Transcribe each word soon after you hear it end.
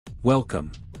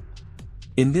Welcome.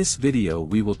 In this video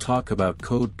we will talk about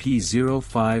code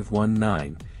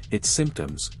P0519, its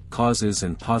symptoms, causes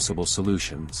and possible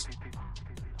solutions.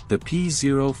 The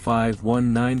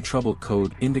P0519 trouble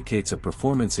code indicates a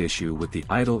performance issue with the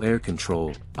idle air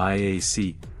control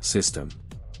 (IAC) system.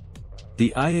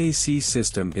 The IAC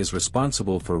system is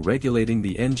responsible for regulating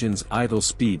the engine's idle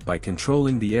speed by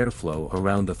controlling the airflow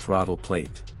around the throttle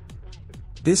plate.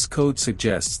 This code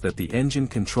suggests that the engine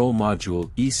control module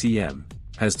 (ECM)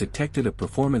 has detected a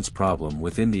performance problem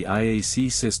within the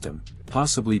IAC system,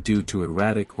 possibly due to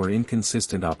erratic or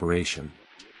inconsistent operation.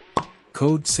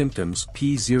 Code symptoms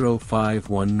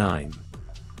P0519.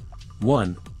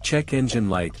 1. Check engine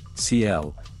light,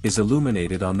 CL, is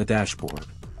illuminated on the dashboard.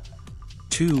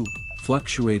 2.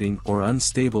 Fluctuating or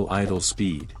unstable idle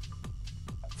speed.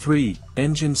 3.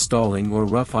 Engine stalling or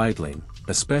rough idling,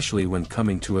 especially when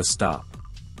coming to a stop.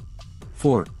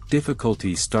 4.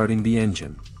 Difficulty starting the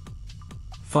engine.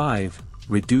 5.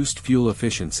 Reduced fuel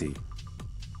efficiency.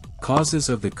 Causes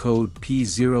of the code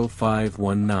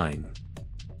P0519.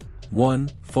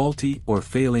 1. Faulty or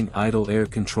failing idle air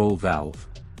control valve.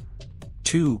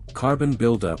 2. Carbon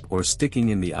buildup or sticking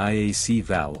in the IAC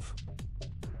valve.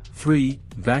 3.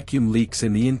 Vacuum leaks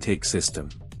in the intake system.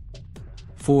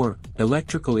 4.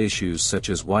 Electrical issues such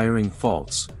as wiring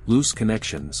faults, loose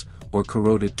connections, or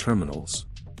corroded terminals.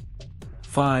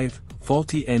 5.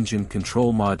 Faulty engine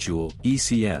control module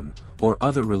 (ECM), or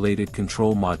other related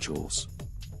control modules.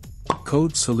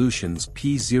 Code solutions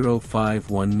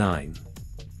P0519.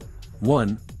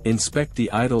 1. Inspect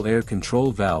the idle air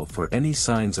control valve for any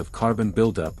signs of carbon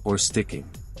buildup or sticking.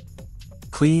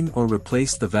 Clean or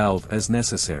replace the valve as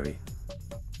necessary.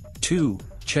 2.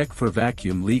 Check for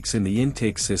vacuum leaks in the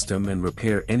intake system and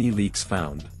repair any leaks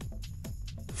found.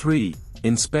 3.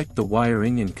 Inspect the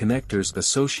wiring and connectors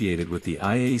associated with the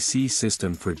IAC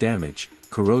system for damage,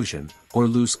 corrosion, or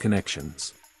loose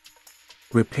connections.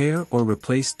 Repair or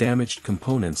replace damaged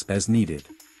components as needed.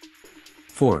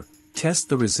 4. Test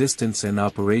the resistance and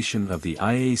operation of the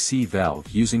IAC valve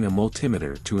using a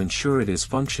multimeter to ensure it is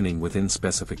functioning within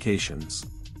specifications.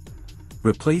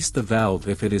 Replace the valve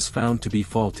if it is found to be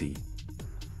faulty.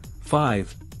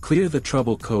 5. Clear the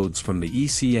trouble codes from the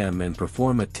ECM and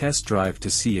perform a test drive to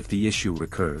see if the issue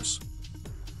recurs.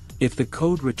 If the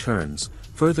code returns,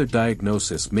 further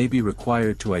diagnosis may be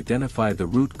required to identify the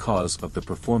root cause of the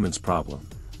performance problem.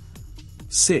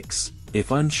 6.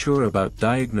 If unsure about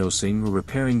diagnosing or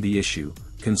repairing the issue,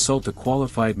 consult a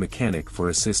qualified mechanic for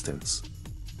assistance.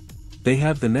 They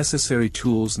have the necessary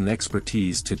tools and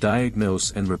expertise to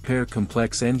diagnose and repair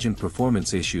complex engine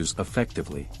performance issues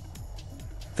effectively.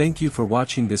 Thank you for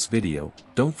watching this video.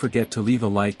 Don't forget to leave a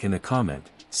like and a comment.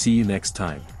 See you next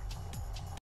time.